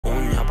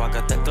Pa' que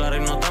esté clara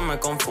y no te me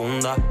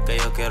confunda, que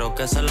yo quiero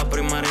que sea la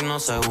primera y no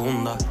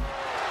segunda.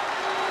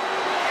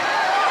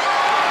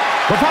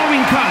 The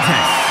following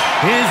contest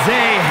is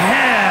a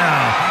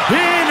Hell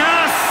in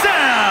a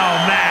Cell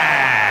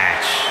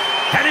match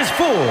and is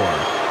for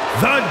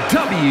the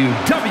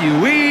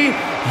WWE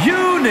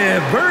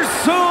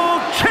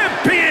Universal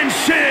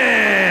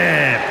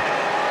Championship.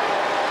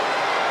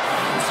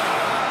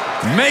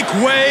 Make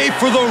way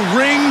for the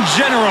ring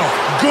general,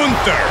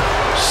 Gunther.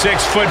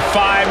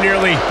 6'5",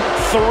 nearly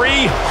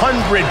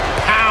 300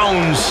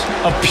 pounds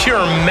of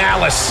pure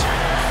malice.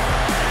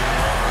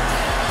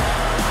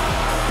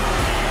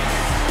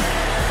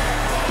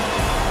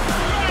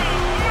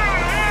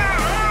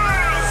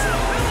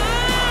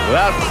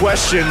 Without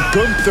question,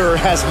 Gunther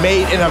has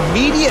made an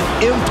immediate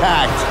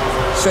impact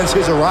since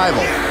his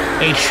arrival.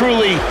 A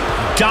truly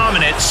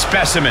dominant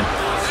specimen.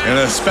 And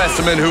a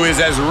specimen who is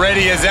as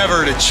ready as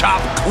ever to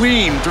chop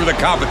clean through the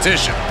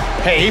competition.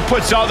 Hey, he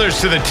puts others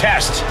to the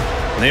test,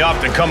 and they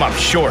often come up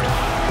short.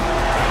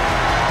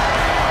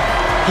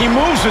 He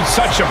moves with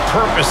such a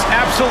purpose,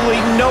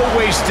 absolutely no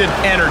wasted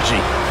energy.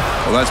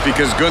 Well, that's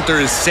because Gunther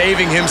is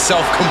saving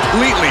himself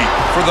completely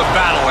for the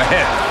battle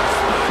ahead.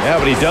 Yeah,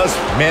 but he does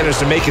manage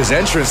to make his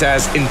entrance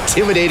as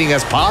intimidating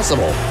as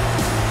possible.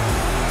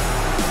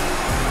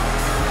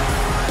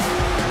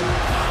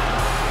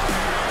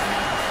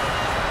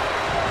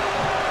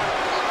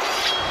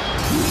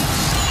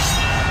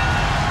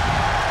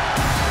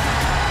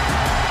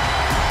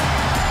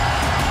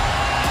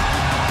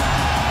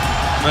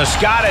 The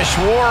Scottish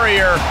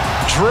Warrior,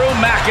 Drew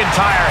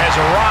McIntyre, has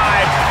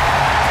arrived.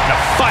 The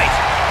fight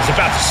is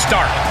about to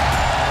start.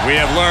 We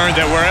have learned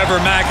that wherever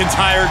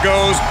McIntyre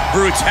goes,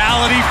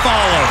 brutality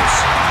follows.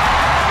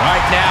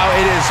 Right now,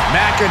 it is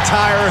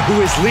McIntyre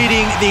who is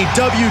leading the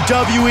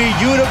WWE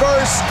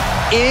Universe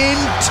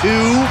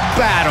into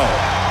battle.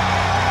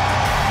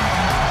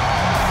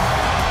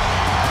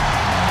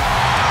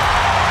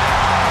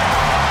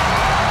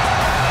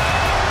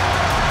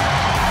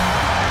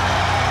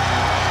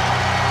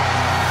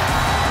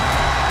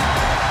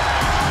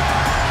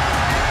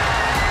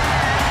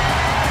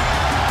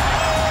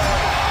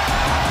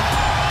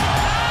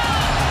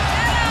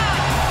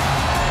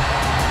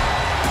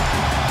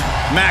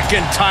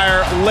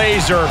 McIntyre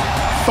laser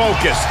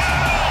focused.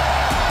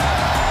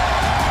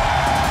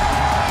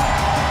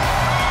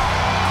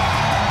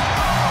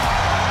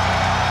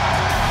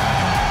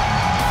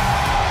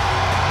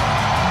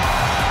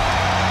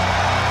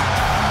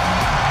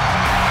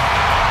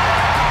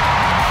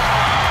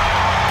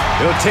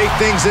 He'll take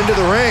things into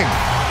the ring.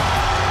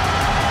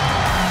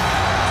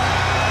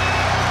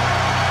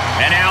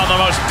 And now the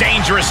most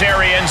dangerous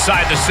area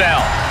inside the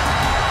cell.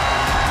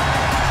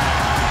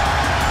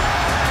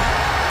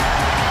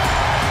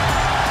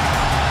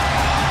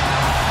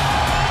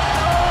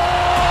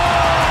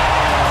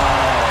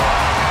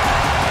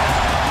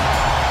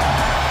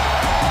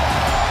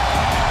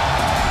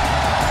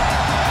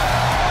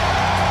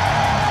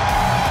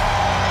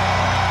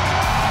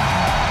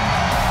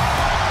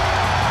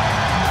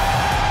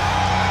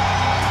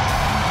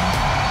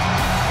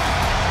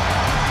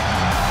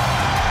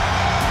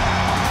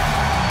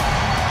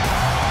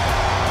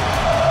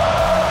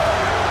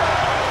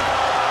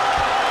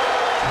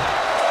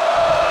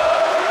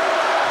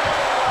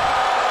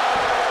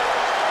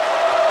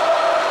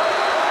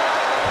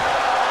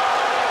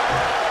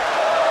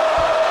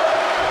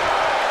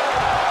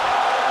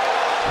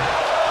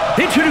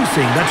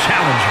 Introducing the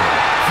challenger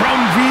from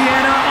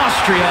Vienna,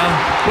 Austria,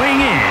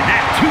 weighing in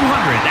at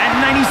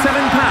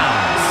 297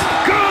 pounds,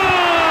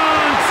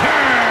 Gunther!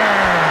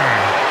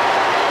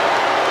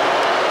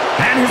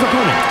 And his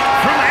opponent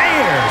from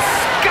Ayr,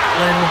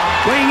 Scotland,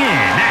 weighing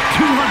in at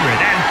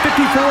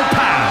 254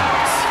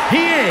 pounds,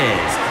 he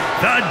is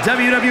the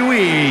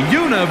WWE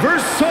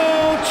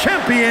Universal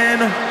Champion,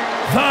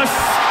 the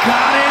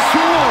Scottish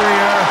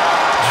Warrior,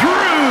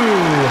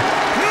 Drew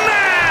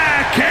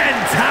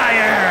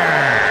McIntyre!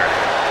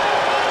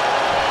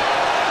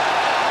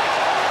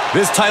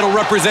 This title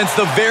represents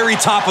the very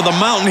top of the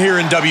mountain here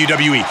in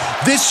WWE.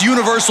 This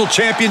Universal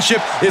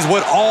Championship is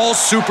what all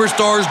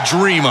superstars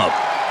dream of.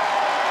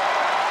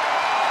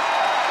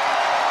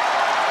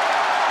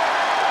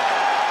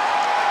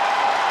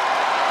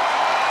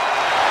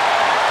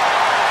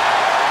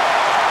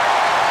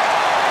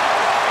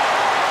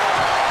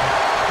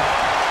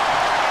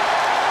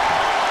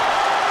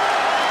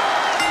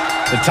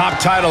 The top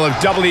title of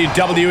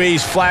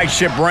WWE's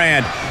flagship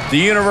brand, the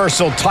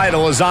Universal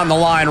title, is on the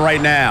line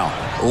right now.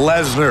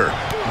 Lesnar,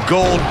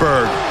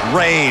 Goldberg,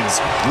 Reigns,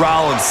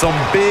 Rollins, some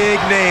big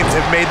names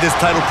have made this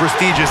title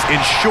prestigious in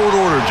short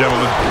order,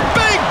 gentlemen.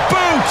 Big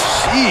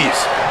boots!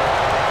 Jeez.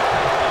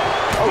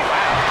 Oh, wow.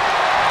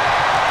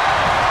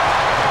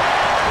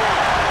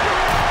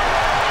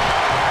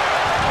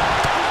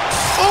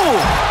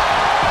 Oh!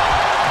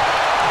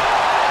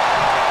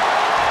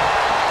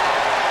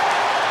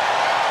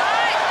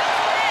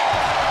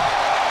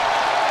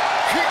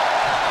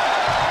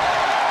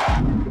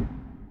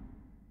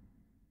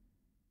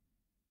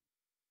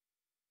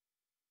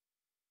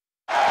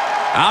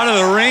 Out of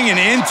the ring and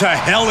into to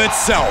hell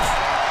itself.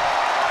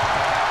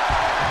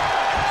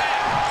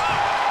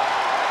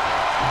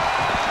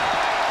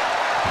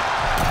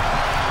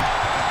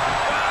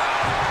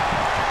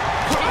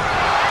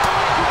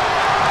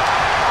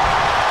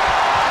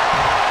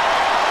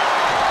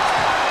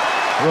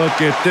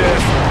 Look at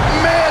this.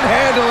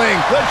 Manhandling.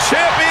 The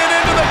champion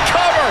into the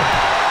cover.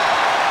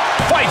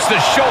 Fights the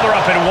shoulder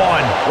up and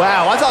one.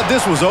 Wow, I thought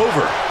this was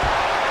over.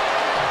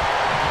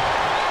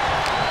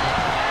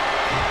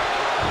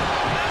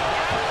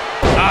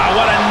 Ah,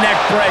 what a neck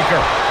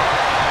breaker.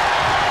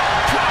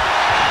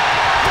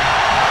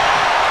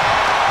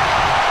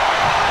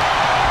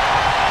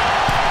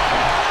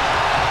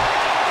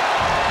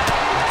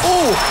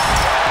 Ooh.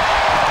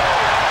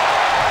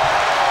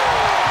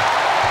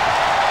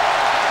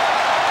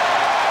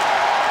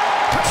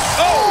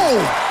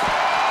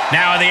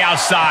 Now on the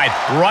outside,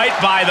 right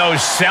by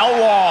those cell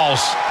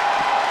walls.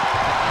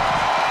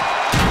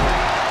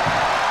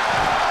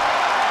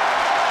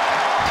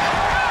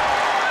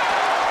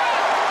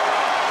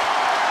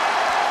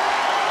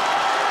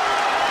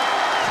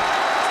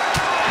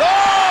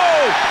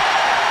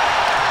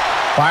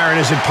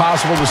 Byron, is it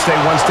possible to stay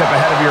one step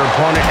ahead of your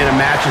opponent in a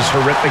match as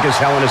horrific as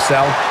Hell in a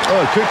Cell?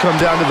 Oh, it could come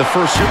down to the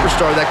first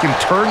superstar that can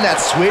turn that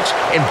switch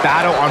and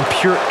battle on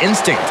pure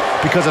instinct,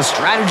 because a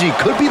strategy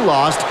could be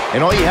lost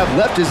and all you have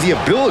left is the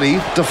ability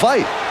to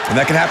fight. And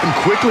that can happen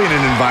quickly in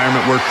an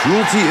environment where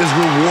cruelty is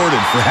rewarded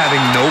for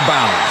having no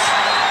bounds.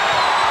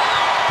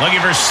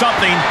 Looking for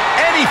something,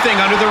 anything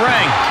under the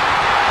ring.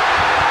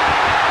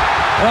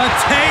 A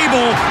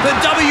table. The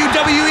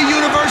WWE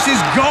Universe is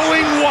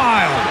going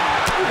wild.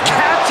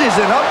 Catches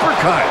an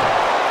uppercut.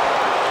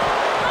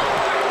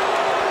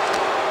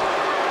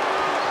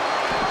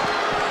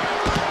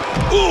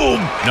 Ooh!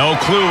 No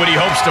clue what he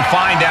hopes to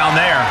find down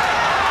there.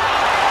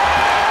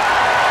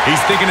 He's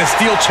thinking a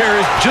steel chair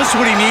is just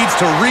what he needs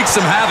to wreak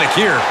some havoc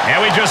here. And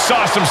we just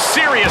saw some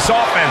serious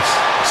offense.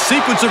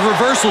 Sequence of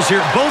reversals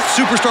here. Both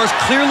superstars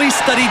clearly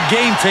studied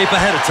game tape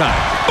ahead of time.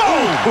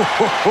 Boom!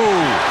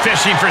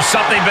 Fishing for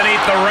something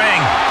beneath the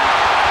ring.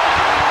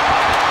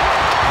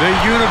 The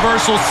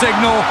universal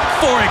signal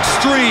for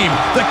extreme.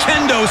 The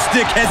kendo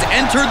stick has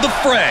entered the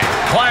fray.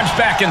 Climbs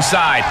back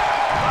inside.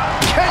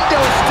 Kendo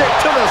stick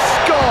to the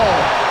skull.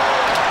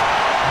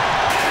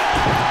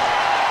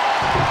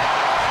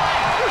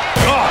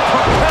 Oh,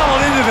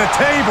 propelled into the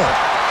table.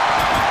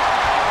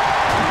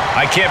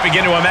 I can't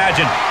begin to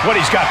imagine what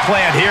he's got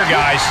planned here,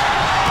 guys.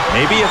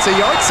 Maybe it's a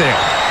yard sale.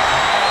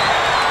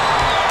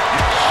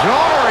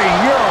 Jarring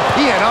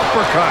European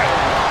uppercut.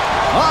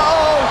 Uh-oh.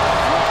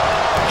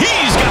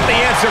 He's got the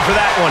answer for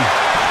that one.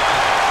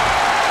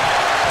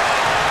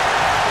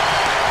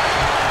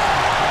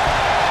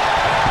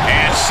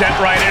 And sent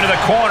right into the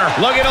corner.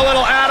 Looking a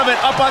little out of it,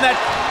 up on that.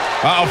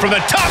 Uh-oh, from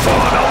the top. Oh,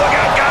 no, look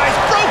out, guys.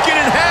 Broken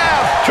in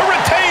half to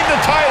retain the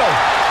title.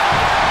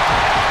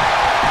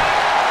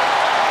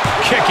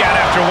 Kick out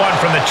after one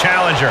from the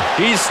challenger.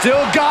 He's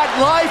still got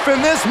life in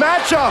this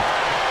matchup.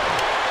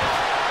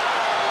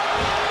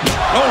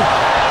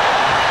 Oh.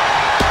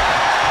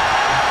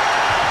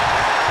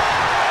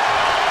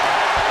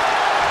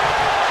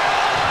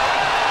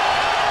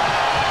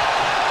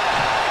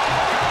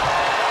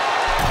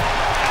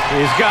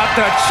 He's got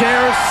the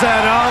chair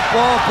set up.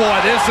 Oh, boy,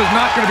 this is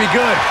not going to be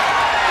good.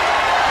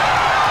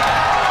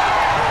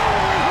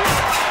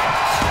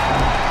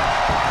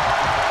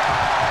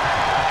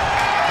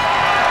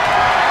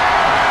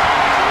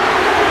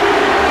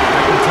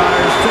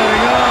 McIntyre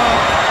setting up.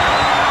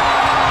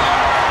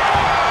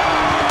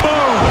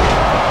 Boom.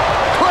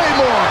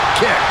 Claymore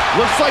kick.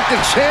 Looks like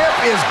the champ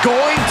is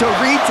going to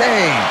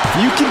retain.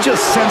 You can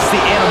just sense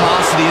the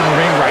animosity in the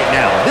ring right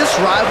now. This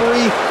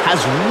rivalry has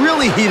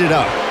really heated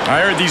up. I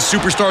heard these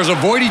superstars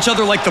avoid each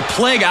other like the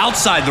plague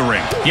outside the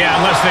ring. Yeah,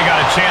 unless they got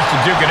a chance to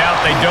duke it out,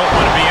 they don't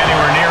want to be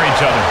anywhere near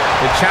each other.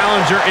 The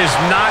challenger is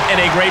not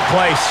in a great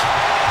place.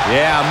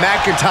 Yeah,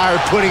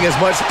 McIntyre putting as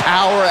much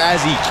power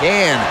as he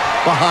can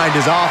behind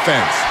his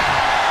offense.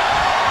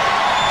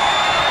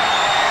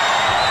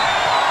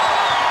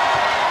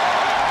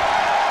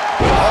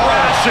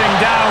 Crashing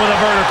down with a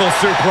vertical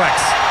suplex.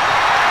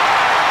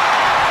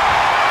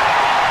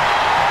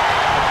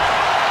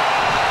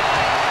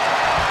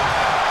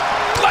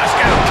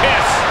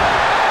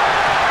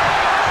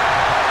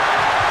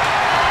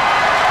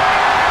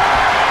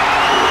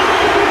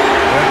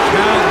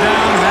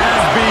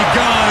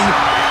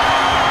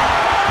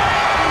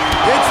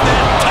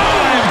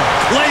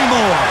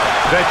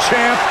 The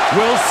champ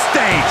will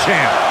stay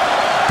champ.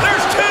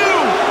 There's two!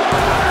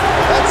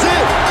 That's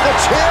it. The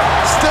champ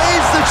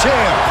stays the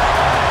champ.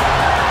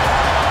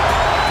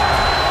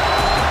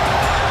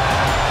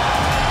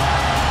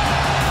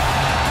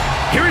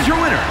 Here is your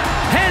winner,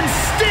 and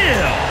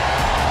still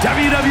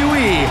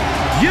WWE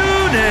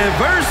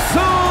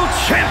Universal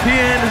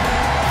Champion,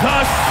 the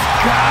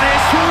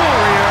Scottish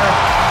Warrior,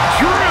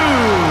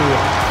 Drew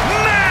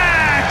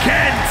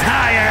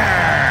McIntyre.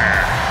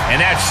 And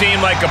that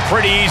seemed like a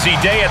pretty easy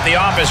day at the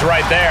office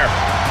right there.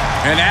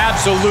 An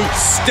absolute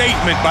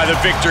statement by the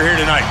victor here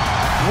tonight.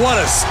 What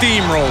a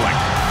steamrolling.